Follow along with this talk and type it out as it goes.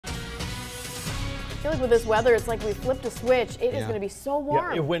feel like with this weather, it's like we flipped a switch. It is going to be so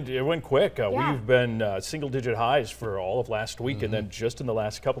warm. Yeah, it went quick. We've been single-digit highs for all of last week, and then just in the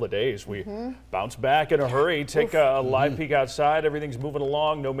last couple of days, we bounced back in a hurry. Take a live peek outside. Everything's moving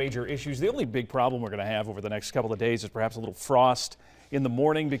along. No major issues. The only big problem we're going to have over the next couple of days is perhaps a little frost in the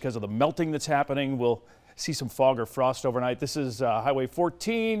morning because of the melting that's happening. We'll see some fog or frost overnight. This is Highway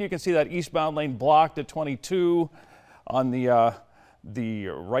 14. You can see that eastbound lane blocked at 22. On the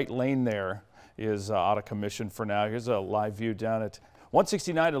right lane there is out of commission for now. Here's a live view down at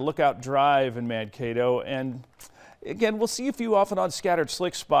 169 at Lookout Drive in Mankato. And again, we'll see a few off and on scattered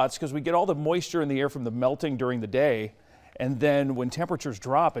slick spots because we get all the moisture in the air from the melting during the day. And then when temperatures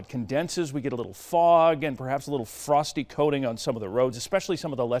drop, it condenses. We get a little fog and perhaps a little frosty coating on some of the roads, especially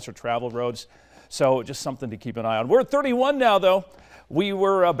some of the lesser traveled roads. So just something to keep an eye on. We're at 31 now, though. We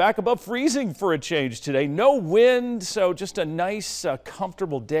were back above freezing for a change today. No wind, so just a nice,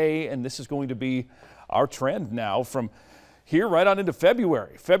 comfortable day. And this is going to be our trend now from here right on into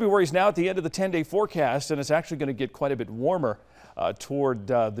February. February's now at the end of the 10-day forecast, and it's actually going to get quite a bit warmer toward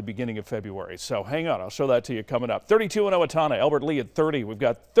the beginning of February. So hang on, I'll show that to you coming up. 32 in Owatonna, Albert Lee at 30. We've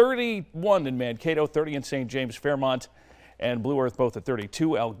got 31 in Mankato, 30 in St. James, Fairmont, and Blue Earth both at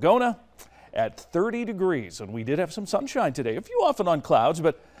 32. Algona at 30 degrees, and we did have some sunshine today. A few off and on clouds,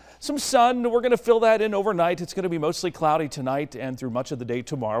 but some sun. We're going to fill that in overnight. It's going to be mostly cloudy tonight and through much of the day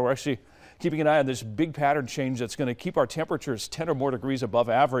tomorrow. We're actually keeping an eye on this big pattern change that's going to keep our temperatures 10 or more degrees above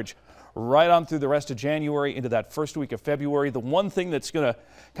average right on through the rest of January into that first week of February. The one thing that's going to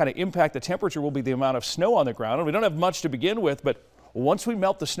kind of impact the temperature will be the amount of snow on the ground. And we don't have much to begin with, but once we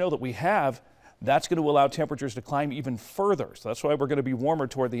melt the snow that we have, that's going to allow temperatures to climb even further. So that's why we're going to be warmer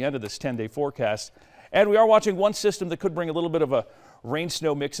toward the end of this 10-day forecast. And we are watching one system that could bring a little bit of a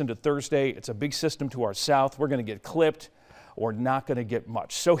rain-snow mix into Thursday. It's a big system to our south. We're going to get clipped or not going to get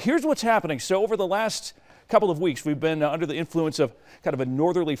much. So here's what's happening. So over the last couple of weeks, we've been under the influence of kind of a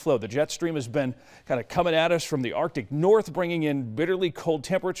northerly flow. The jet stream has been kind of coming at us from the Arctic north, bringing in bitterly cold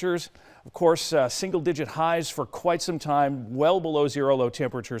temperatures. Of course, single-digit highs for quite some time, well below zero low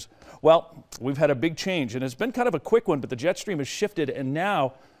temperatures. Well, we've had a big change, and it's been kind of a quick one, but the jet stream has shifted, and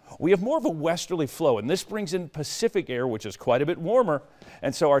now we have more of a westerly flow, and this brings in Pacific air, which is quite a bit warmer,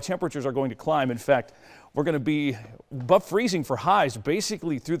 and so our temperatures are going to climb. In fact, we're going to be above freezing for highs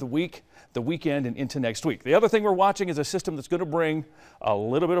basically through the week, the weekend, and into next week. The other thing we're watching is a system that's going to bring a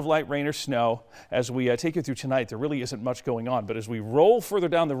little bit of light rain or snow. As we take you through tonight, there really isn't much going on, but as we roll further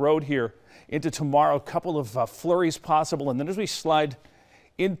down the road here into tomorrow, a couple of flurries possible, and then as we slide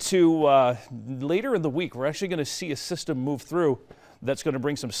into later in the week, we're actually going to see a system move through that's going to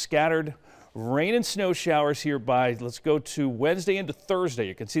bring some scattered rain and snow showers here by, let's go to Wednesday into Thursday.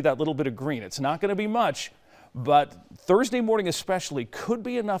 You can see that little bit of green. It's not going to be much, but Thursday morning especially could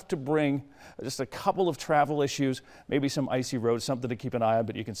be enough to bring just a couple of travel issues, maybe some icy roads, something to keep an eye on.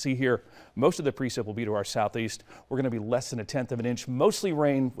 But you can see here, most of the precip will be to our southeast. We're going to be less than 1/10 of an inch, mostly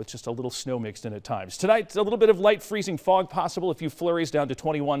rain with just a little snow mixed in at times. Tonight, a little bit of light freezing fog possible, a few flurries down to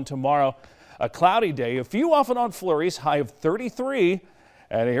 21 tomorrow. A cloudy day, a few off and on flurries, high of 33.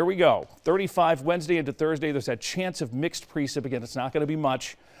 And here we go, 35 Wednesday into Thursday. There's that chance of mixed precip. Again, it's not going to be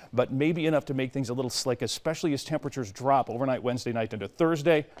much, but maybe enough to make things a little slick, especially as temperatures drop overnight Wednesday night into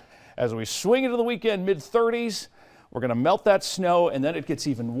Thursday. As we swing into the weekend, mid-30s, we're going to melt that snow, and then it gets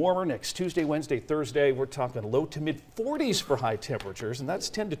even warmer next Tuesday, Wednesday, Thursday. We're talking low to mid-40s for high temperatures, and that's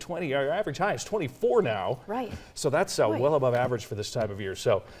 10 to 20. Our average high is 24 now. Right. So that's well above average for this time of year.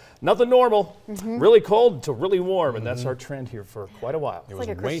 So nothing normal, really cold to really warm, and that's our trend here for quite a while. It was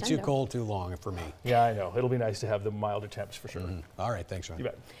like way too cold too long for me. Yeah, I know. It'll be nice to have the milder temps for sure. All right, thanks, Shawn. You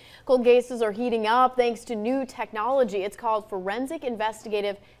bet. Cold cases are heating up thanks to new technology. It's called Forensic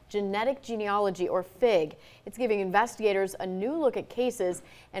Investigative Genetic Genealogy, or FIG. It's giving investigators a new look at cases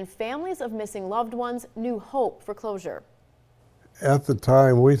and families of missing loved ones new hope for closure. At the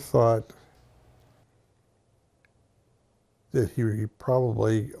time, we thought that he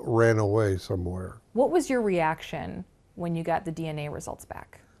probably ran away somewhere. What was your reaction when you got the DNA results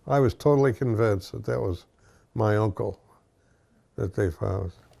back? I was totally convinced that that was my uncle that they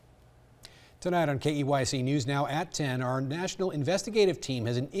found. Tonight on KEYC News Now at 10, our national investigative team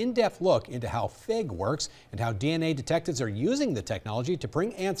has an in-depth look into how FIG works and how DNA detectives are using the technology to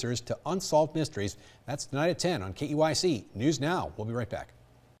bring answers to unsolved mysteries. That's tonight at 10 on KEYC News Now. We'll be right back.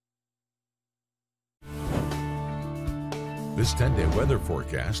 This 10-day weather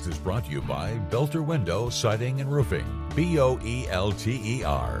forecast is brought to you by Belter Window, Siding and Roofing.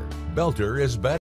 B-O-E-L-T-E-R. Belter is better.